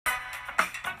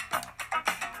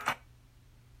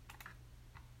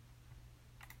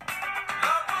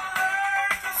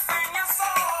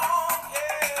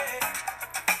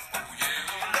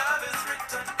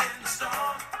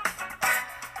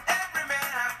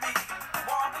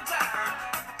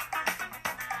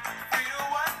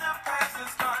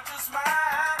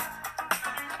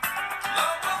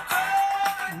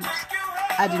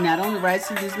I do not own the rights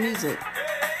to this music.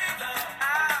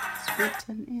 It's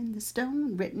written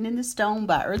in the stone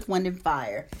by Earth, Wind, and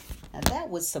Fire. Now that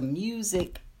was some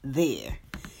music there.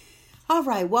 All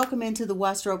right, welcome into the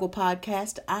Why Struggle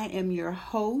podcast. I am your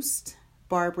host,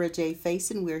 Barbara J.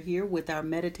 Faison. We're here with our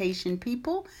meditation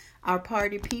people, our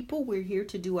party people. We're here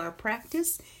to do our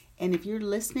practice. And if you're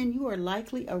listening, you are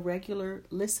likely a regular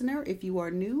listener. If you are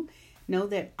new, know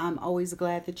that I'm always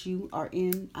glad that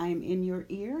I am in your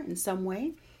ear in some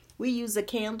way. We use a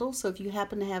candle, so if you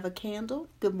happen to have a candle,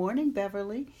 good morning,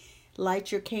 Beverly.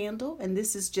 Light your candle, and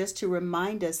this is just to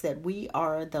remind us that we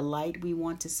are the light we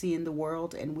want to see in the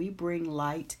world, and we bring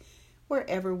light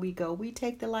wherever we go. We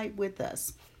take the light with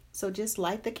us. So just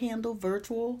light the candle,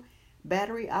 virtual,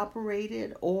 battery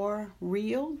operated, or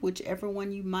real, whichever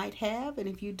one you might have. And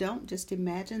if you don't, just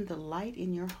imagine the light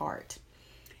in your heart.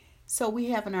 So we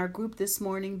have in our group this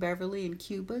morning, Beverly in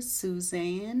Cuba,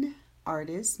 Suzanne,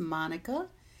 artist, Monica,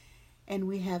 and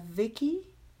we have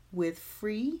Vicky with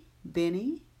Free,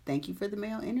 Benny. Thank you for the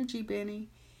male energy, Benny.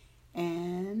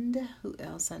 And who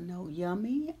else I know?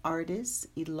 Yummy,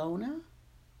 artist, Ilona.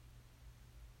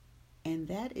 And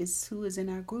that is who is in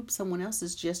our group. Someone else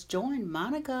has just joined.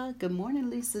 Monica. Good morning,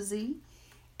 Lisa Z.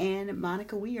 And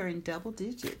Monica, we are in double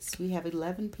digits. We have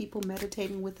 11 people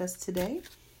meditating with us today.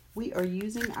 We are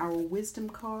using our wisdom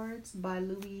cards by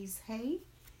Louise Hay.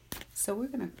 So we're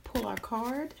going to pull our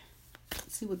card.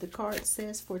 See what the card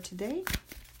says for today.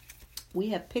 We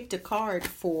have picked a card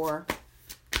for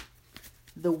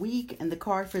the week, and the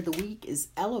card for the week is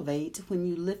Elevate. When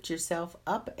you lift yourself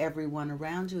up, everyone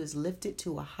around you is lifted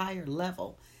to a higher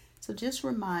level. So just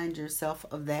remind yourself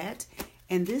of that.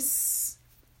 And this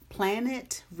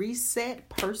planet reset,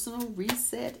 personal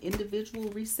reset, individual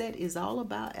reset is all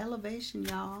about elevation,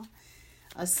 y'all.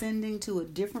 Ascending to a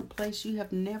different place you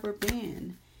have never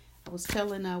been. I was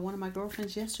telling one of my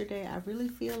girlfriends yesterday, I really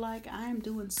feel like I am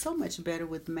doing so much better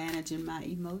with managing my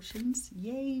emotions.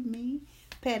 Yay, me.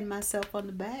 Patting myself on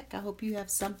the back. I hope you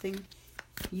have something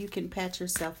you can pat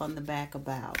yourself on the back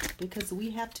about, because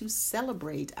we have to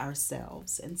celebrate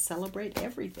ourselves and celebrate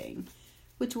everything,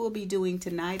 which we'll be doing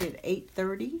tonight at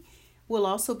 8:30. We'll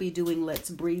also be doing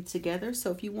Let's Breathe Together. So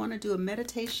if you want to do a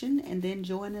meditation and then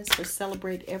join us for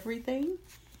Celebrate Everything,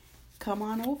 come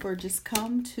on over. Just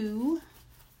come to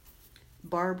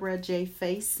Barbara J.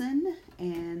 Faison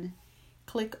and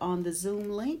click on the Zoom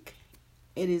link.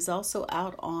 It is also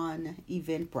out on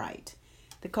Eventbrite.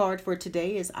 The card for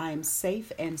today is I am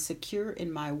safe and secure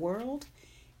in my world.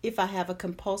 If I have a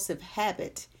compulsive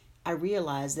habit, I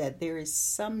realize that there is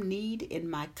some need in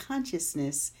my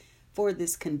consciousness for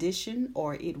this condition,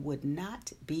 or it would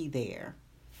not be there.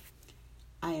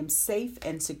 I am safe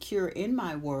and secure in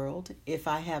my world. If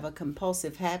I have a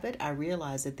compulsive habit, I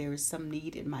realize that there is some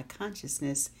need in my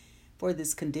consciousness for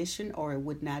this condition, or it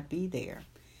would not be there.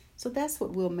 So that's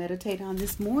what we'll meditate on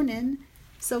this morning.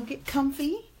 So get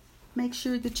comfy. Make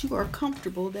sure that you are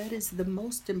comfortable. That is the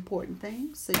most important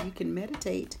thing, so you can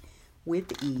meditate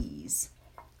with ease.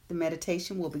 The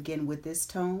meditation will begin with this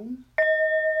tone.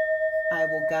 I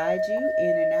will guide you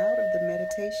in and out of the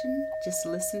meditation. Just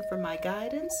listen for my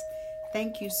guidance.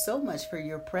 Thank you so much for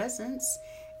your presence.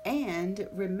 And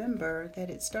remember that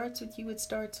it starts with you, it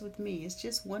starts with me. It's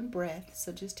just one breath.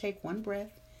 So just take one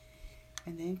breath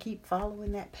and then keep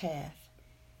following that path.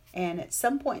 And at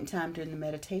some point in time during the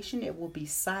meditation, it will be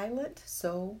silent.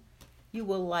 So you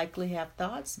will likely have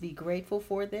thoughts. Be grateful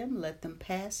for them. Let them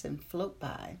pass and float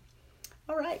by.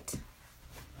 All right.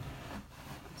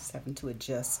 Just having to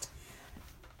adjust.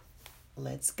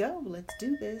 Let's go. Let's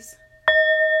do this.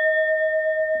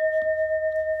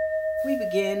 We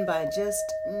begin by just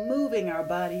moving our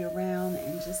body around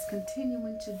and just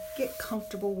continuing to get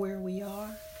comfortable where we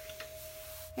are.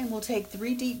 And we'll take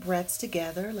 3 deep breaths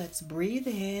together. Let's breathe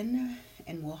in,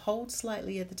 and we'll hold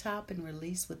slightly at the top and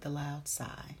release with the loud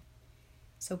sigh.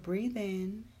 So breathe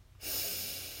in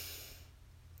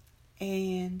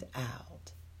and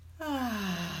out.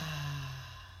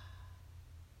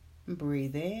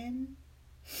 Breathe in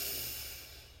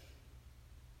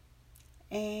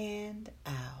and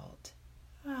out.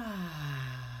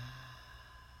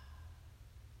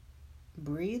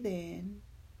 Breathe in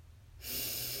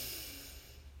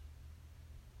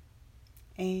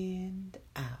and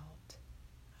out.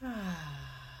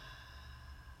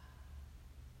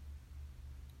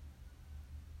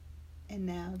 And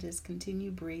now just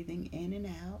continue breathing in and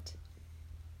out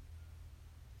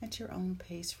at your own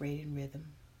pace, rate, and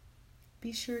rhythm.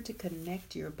 Be sure to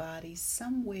connect your body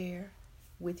somewhere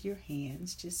with your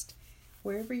hands. Just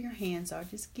wherever your hands are,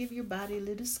 just give your body a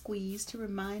little squeeze to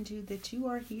remind you that you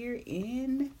are here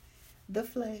in the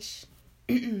flesh.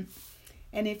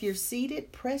 And if you're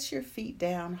seated, press your feet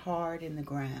down hard in the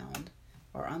ground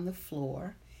or on the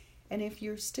floor. And if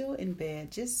you're still in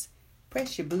bed, just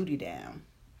press your booty down.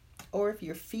 Or if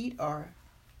your feet are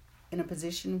in a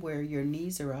position where your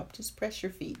knees are up, just press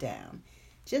your feet down.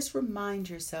 Just remind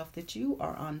yourself that you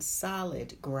are on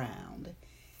solid ground,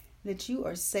 that you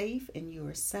are safe and you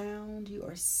are sound. You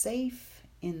are safe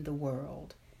in the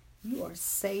world. You are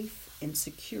safe and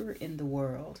secure in the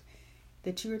world,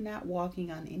 that you're not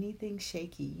walking on anything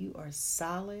shaky. You are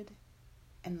solid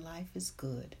and life is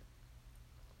good.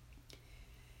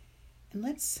 And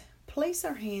let's place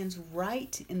our hands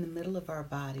right in the middle of our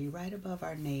body, right above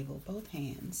our navel, both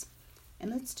hands. And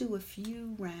let's do a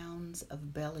few rounds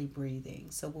of belly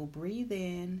breathing. So we'll breathe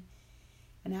in,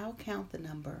 and I'll count the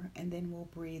number, and then we'll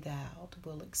breathe out.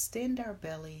 We'll extend our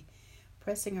belly,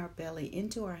 pressing our belly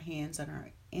into our hands on our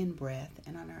in-breath,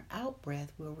 and on our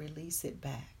out-breath, we'll release it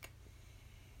back.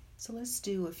 So let's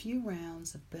do a few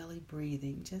rounds of belly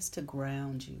breathing just to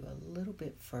ground you a little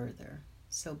bit further.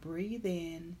 So breathe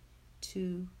in,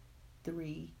 2,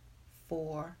 3,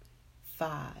 4,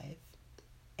 5,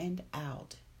 and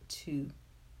out, 2,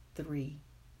 3,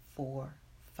 4,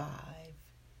 5.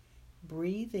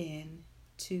 Breathe in,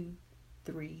 2,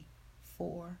 3,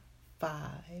 4, 5,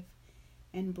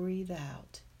 and breathe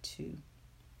out, 2,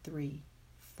 3,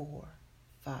 4,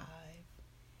 5.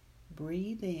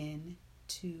 Breathe in,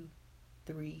 2,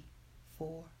 3,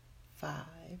 4, 5.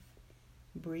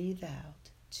 Breathe out,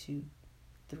 2,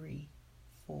 3,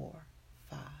 4,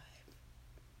 5.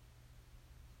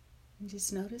 And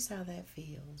just notice how that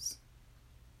feels.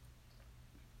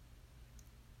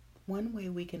 One way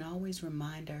we can always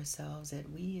remind ourselves that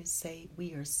we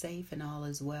are safe and all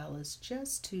is well is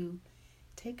just to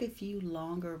take a few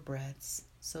longer breaths.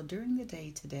 So during the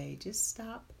day today, just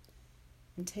stop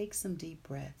and take some deep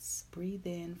breaths. Breathe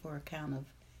in for a count of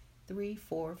 3,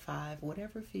 4, 5,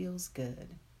 whatever feels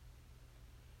good.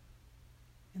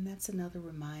 And that's another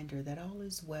reminder that all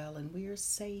is well and we are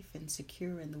safe and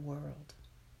secure in the world.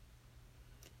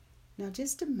 Now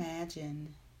just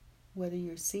imagine, whether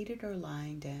you're seated or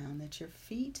lying down, that your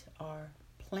feet are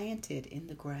planted in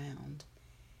the ground,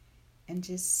 and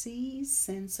just see,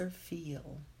 sense, or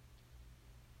feel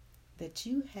that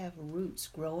you have roots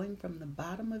growing from the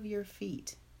bottom of your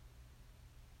feet,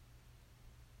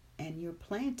 and you're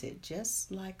planted just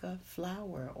like a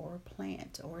flower or a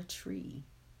plant or a tree.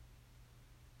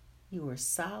 You are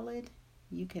solid.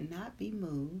 You cannot be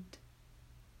moved.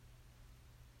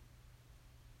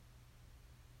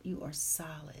 You are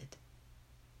solid.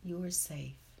 You are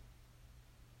safe.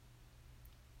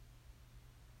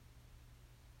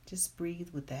 Just breathe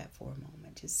with that for a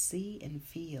moment. Just see and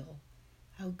feel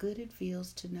how good it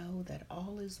feels to know that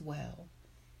all is well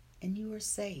and you are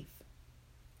safe.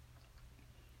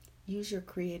 Use your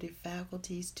creative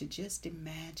faculties to just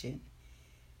imagine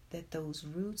that those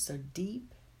roots are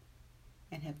deep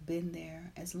and have been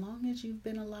there as long as you've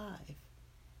been alive.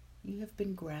 You have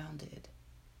been grounded,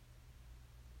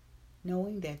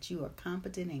 knowing that you are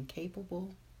competent and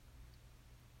capable,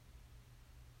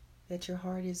 that your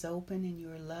heart is open and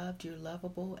you're loved, you're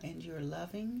lovable, and you're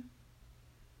loving.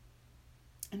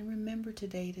 And remember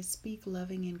today to speak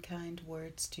loving and kind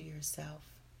words to yourself,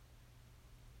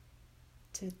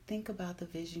 to think about the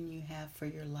vision you have for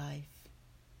your life,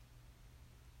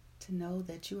 to know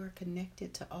that you are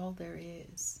connected to all there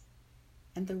is,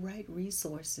 and the right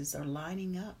resources are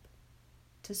lining up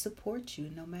to support you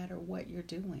no matter what you're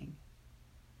doing,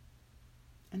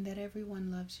 and that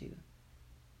everyone loves you,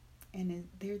 and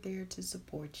they're there to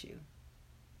support you.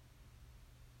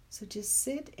 So just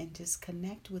sit and just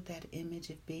connect with that image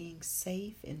of being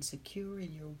safe and secure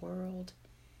in your world,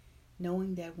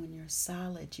 knowing that when you're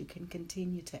solid, you can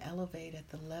continue to elevate at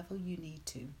the level you need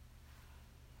to.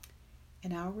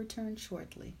 And I'll return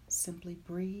shortly. Simply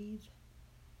breathe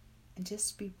and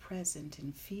just be present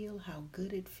and feel how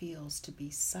good it feels to be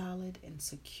solid and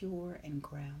secure and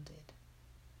grounded.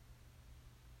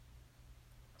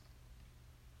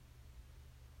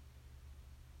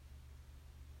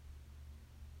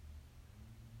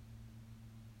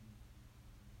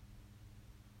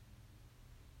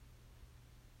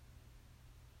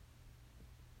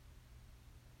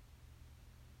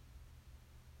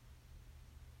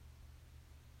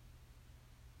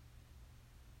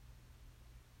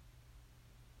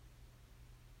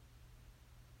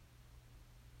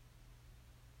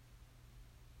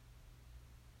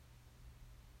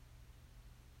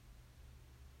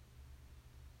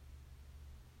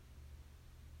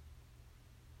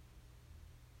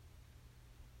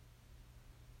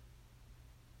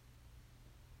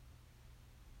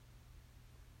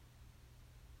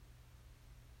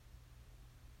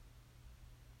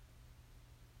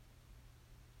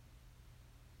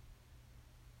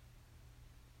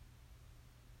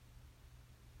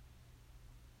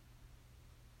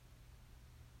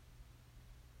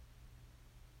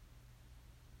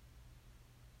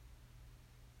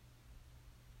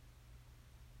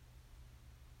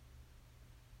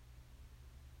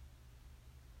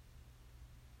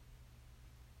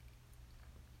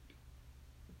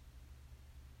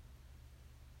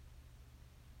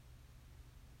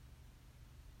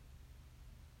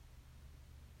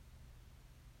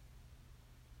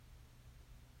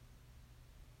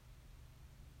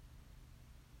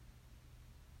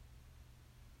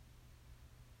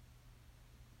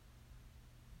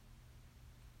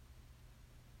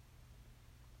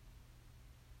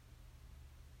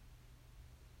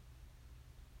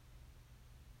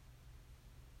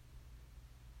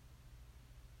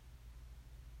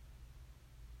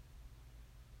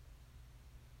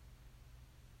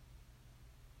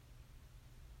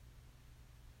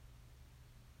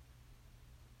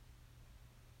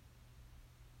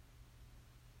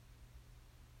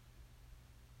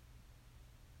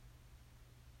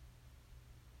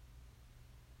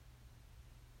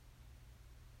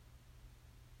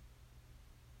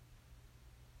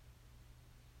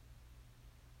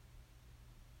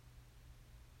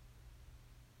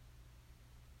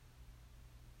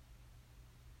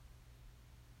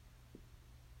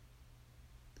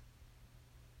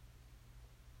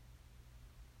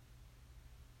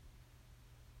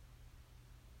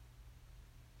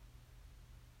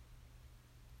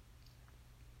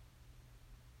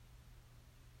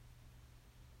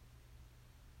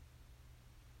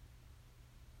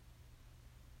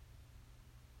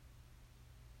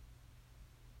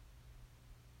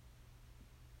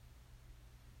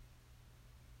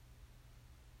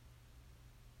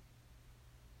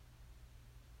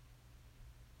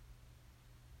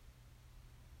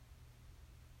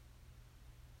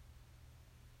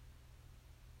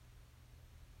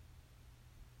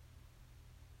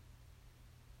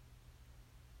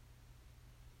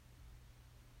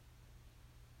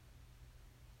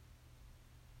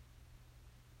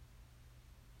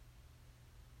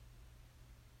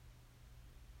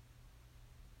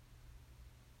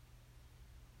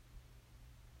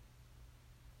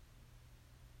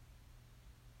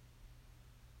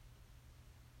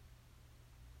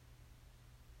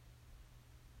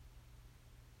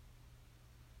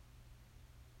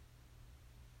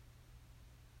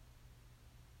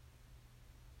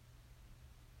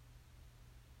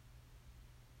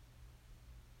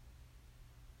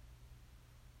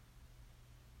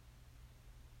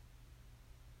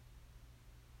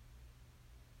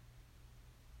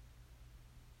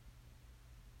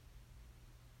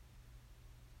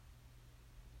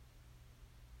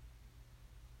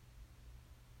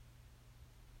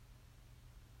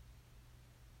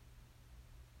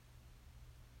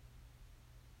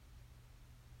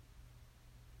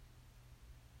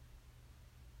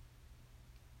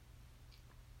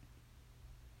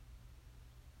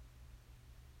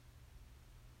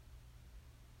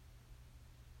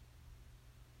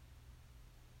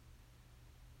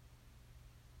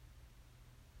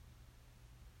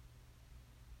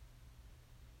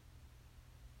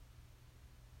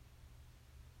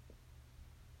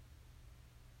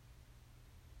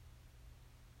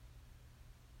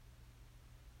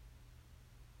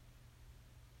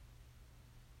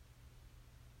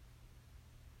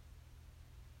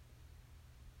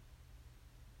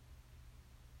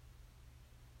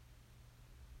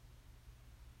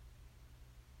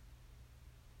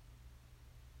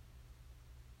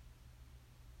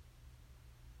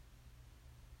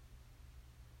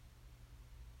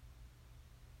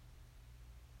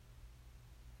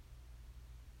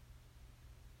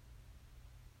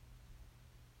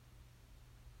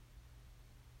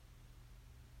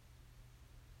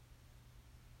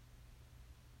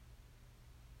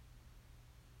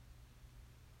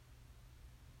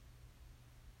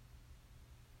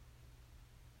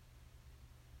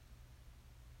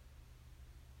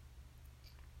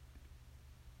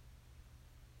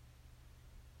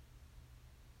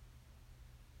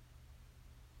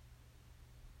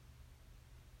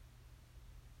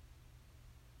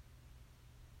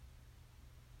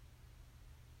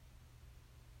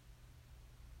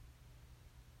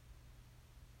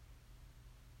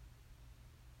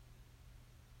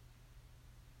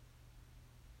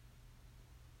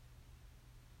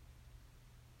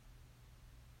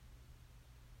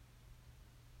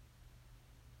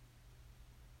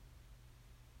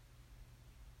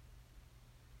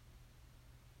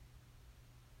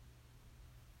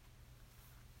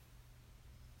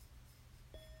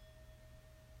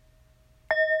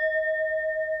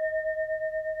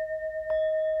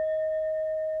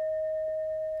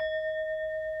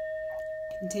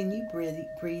 Continue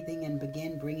breathing and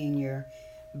begin bringing your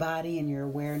body and your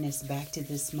awareness back to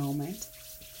this moment.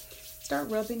 Start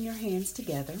rubbing your hands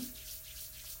together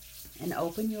and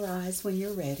open your eyes when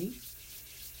you're ready.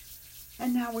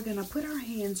 And now we're going to put our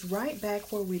hands right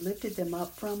back where we lifted them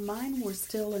up from. Mine were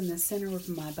still in the center of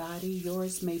my body.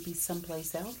 Yours may be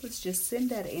someplace else. Let's just send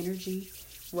that energy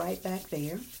right back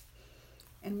there.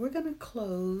 And we're going to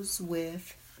close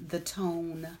with the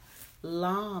tone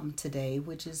Lam today,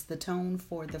 which is the tone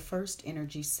for the first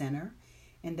energy center.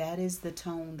 And that is the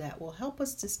tone that will help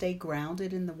us to stay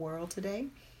grounded in the world today.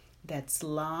 That's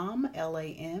Lam,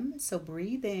 L-A-M. So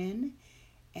breathe in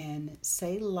and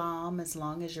say Lam as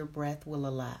long as your breath will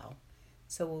allow.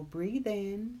 So we'll breathe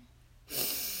in.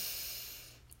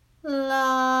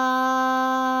 Lam.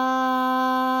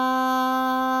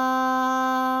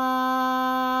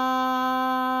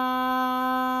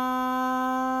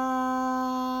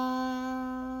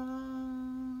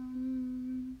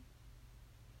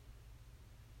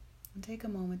 And take a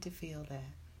moment to feel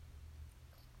that.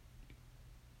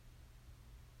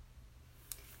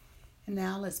 And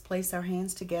now let's place our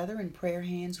hands together in prayer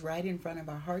hands right in front of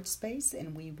our heart space,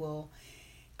 and we will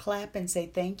clap and say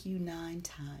thank you 9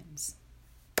 times.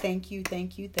 Thank you,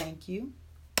 thank you, thank you.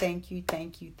 Thank you,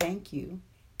 thank you, thank you.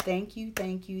 Thank you,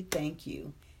 thank you, thank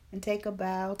you. And take a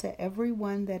bow to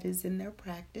everyone that is in their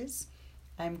practice.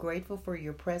 I'm grateful for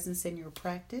your presence in your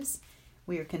practice.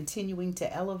 We are continuing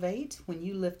to elevate. When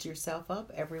you lift yourself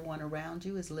up, everyone around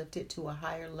you is lifted to a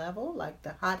higher level, like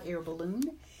the hot air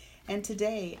balloon. And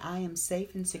today, I am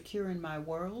safe and secure in my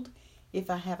world.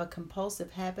 If I have a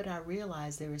compulsive habit, I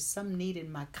realize there is some need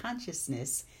in my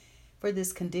consciousness for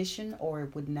this condition, or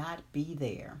it would not be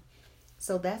there.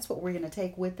 So that's what we're going to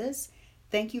take with us.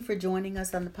 Thank you for joining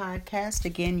us on the podcast.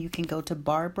 Again, you can go to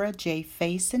Barbara J.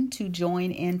 Faison to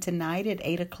join in tonight at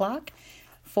 8 o'clock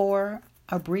for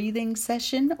a breathing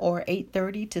session, or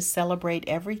 8:30 to celebrate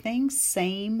everything.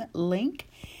 Same link.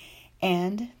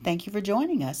 And thank you for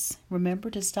joining us.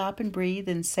 Remember to stop and breathe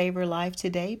and savor life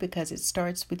today, because it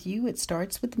starts with you. It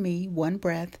starts with me. One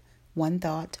breath, one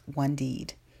thought, one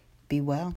deed. Be well.